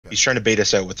He's trying to bait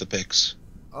us out with the picks.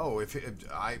 Oh, if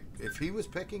he was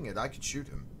picking it, I could shoot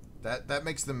him. That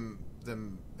makes them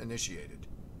initiated.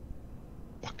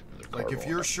 Fuck, Like if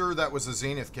you're sure that was a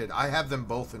Zenith kid, I have them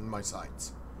both in my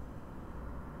sights.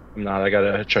 I'm not. I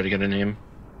gotta try to get a name.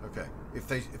 Okay. If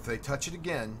they touch it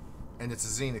again, and it's a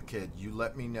Zenith kid, you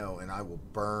let me know, and I will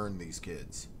burn these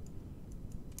kids.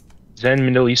 Zen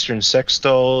Middle Eastern Sex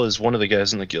Doll is one of the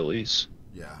guys in the ghillies.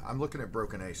 Yeah, I'm looking at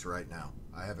Broken Ace right now.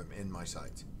 I have him in my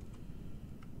sights.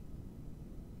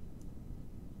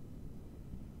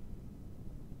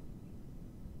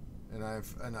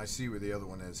 And I see where the other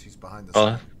one is. He's behind the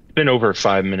sign. It's been over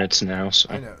 5 minutes now, so.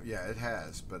 I know, yeah, it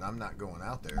has, but I'm not going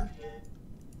out there.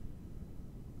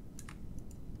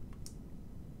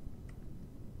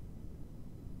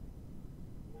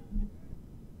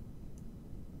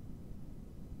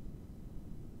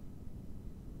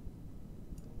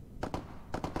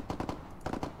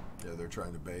 Yeah, they're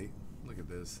trying to bait. Look at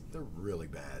this. They're really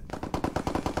bad.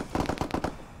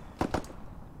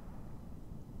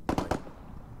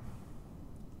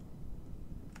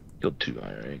 Killed 2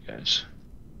 IRA guys.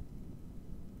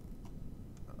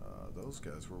 Those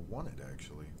guys were wanted,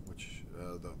 actually, which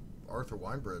the Arthur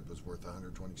Weinbread was worth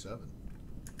 127.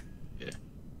 Yeah.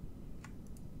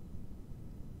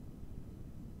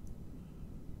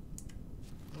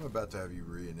 I'm about to have you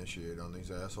reinitiate on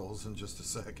these assholes in just a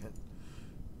second.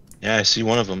 Yeah, I see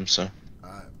one of them, so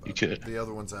you could. The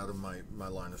other one's out of my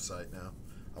line of sight now.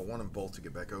 I want them both to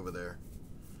get back over there.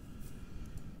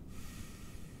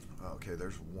 Okay,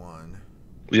 there's one.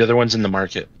 The other one's in the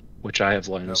market, which I have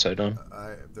line of sight on.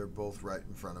 They're both right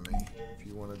in front of me. If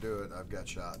you want to do it, I've got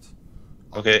shots.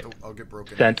 Okay. I'll get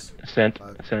broken. Sent.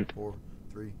 5, 4,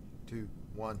 3, 2,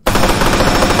 1.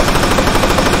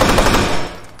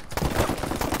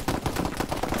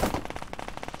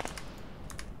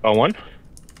 Oh, one?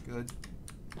 Good.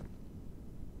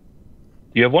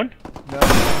 You have one? No.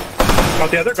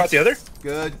 Got the other? Got the other?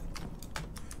 Good.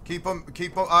 Keep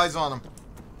eyes on them.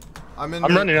 I'm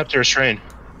running up to restrain.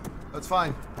 That's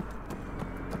fine.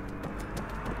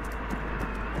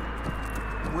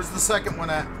 Where's the second one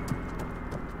at?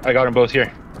 I got them both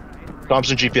here.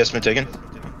 Thompson GPS been taken.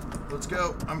 Let's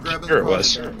go. I'm grabbing Sure the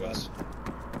it was.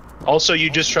 Also, you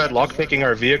just tried lockpicking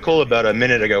our vehicle about a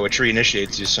minute ago, which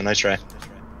reinitiates you, so nice try.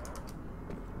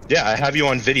 Yeah, I have you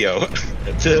on video.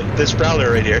 This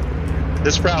Prowler right here.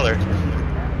 This Prowler.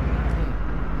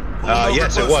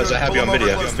 Yes, it was. I have you on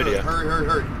video.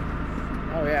 Hurry.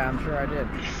 Oh yeah, I'm sure I did.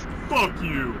 Fuck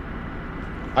you!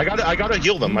 I gotta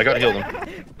heal them.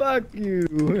 Fuck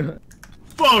you!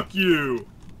 Fuck you!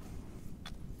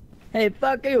 Hey,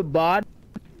 fuck you, bud.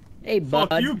 Hey, bud.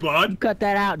 Fuck you, bud. You cut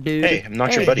that out, dude. Hey, I'm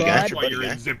not your buddy guy. While you're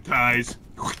in zip ties.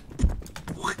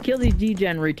 Kill these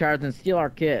degen retards and steal our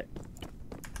kit.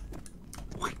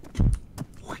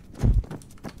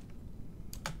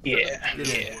 Yeah.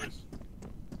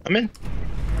 I'm in.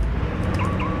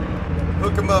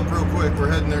 Hook them up real quick.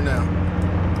 We're heading there now.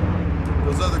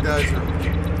 Those other guys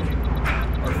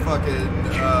are fucking.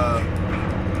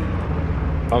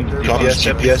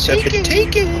 GPS have been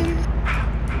taken.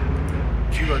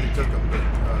 You already took them, but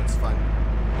it's fine.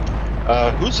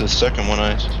 Who's the second one?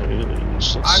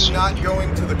 I'm not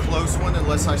going to the close one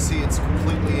unless I see it's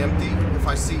completely empty. If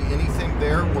I see anything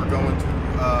there, we're going to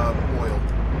oil.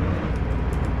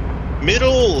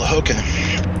 Middle, okay.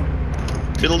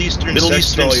 Middle Eastern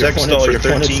sex doll, you're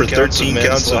 13 counts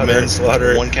of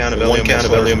manslaughter, 1 count of LEO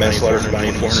manslaughter,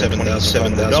 finding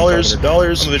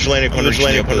 $477,500. I'm a vigilante, upon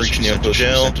reaching to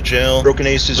jail. Broken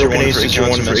Aces, you're 1 for 8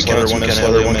 counts of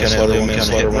manslaughter, 1 count of LEO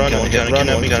manslaughter, 1 count of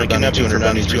kidnapping,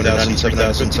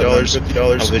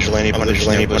 $297,750. I'm a vigilante, upon reaching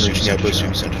to jail.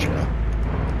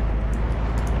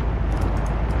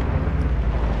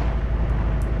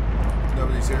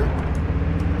 Nobody's here.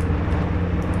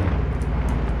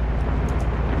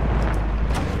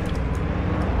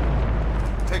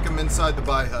 Take them inside the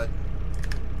buy hut.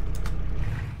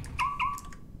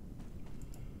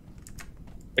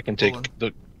 I can take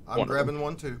the. I'm grabbing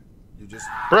one too. You just.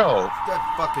 Bro!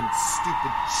 That fucking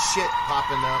stupid shit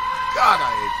popping up. God,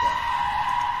 I hate that.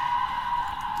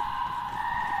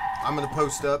 I'm gonna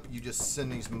post up. You just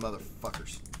send these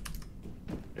motherfuckers.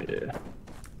 Yeah.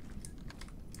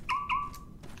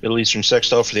 Middle Eastern sex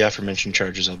doll for the aforementioned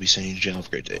charges. I'll be sending you to jail. Have a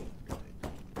great day.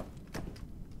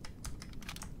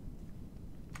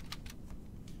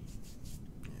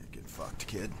 Get fucked,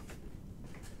 kid.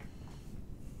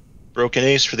 Broken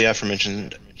Ace for the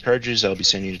aforementioned charges. I'll be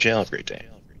sending you to jail. Have a great day.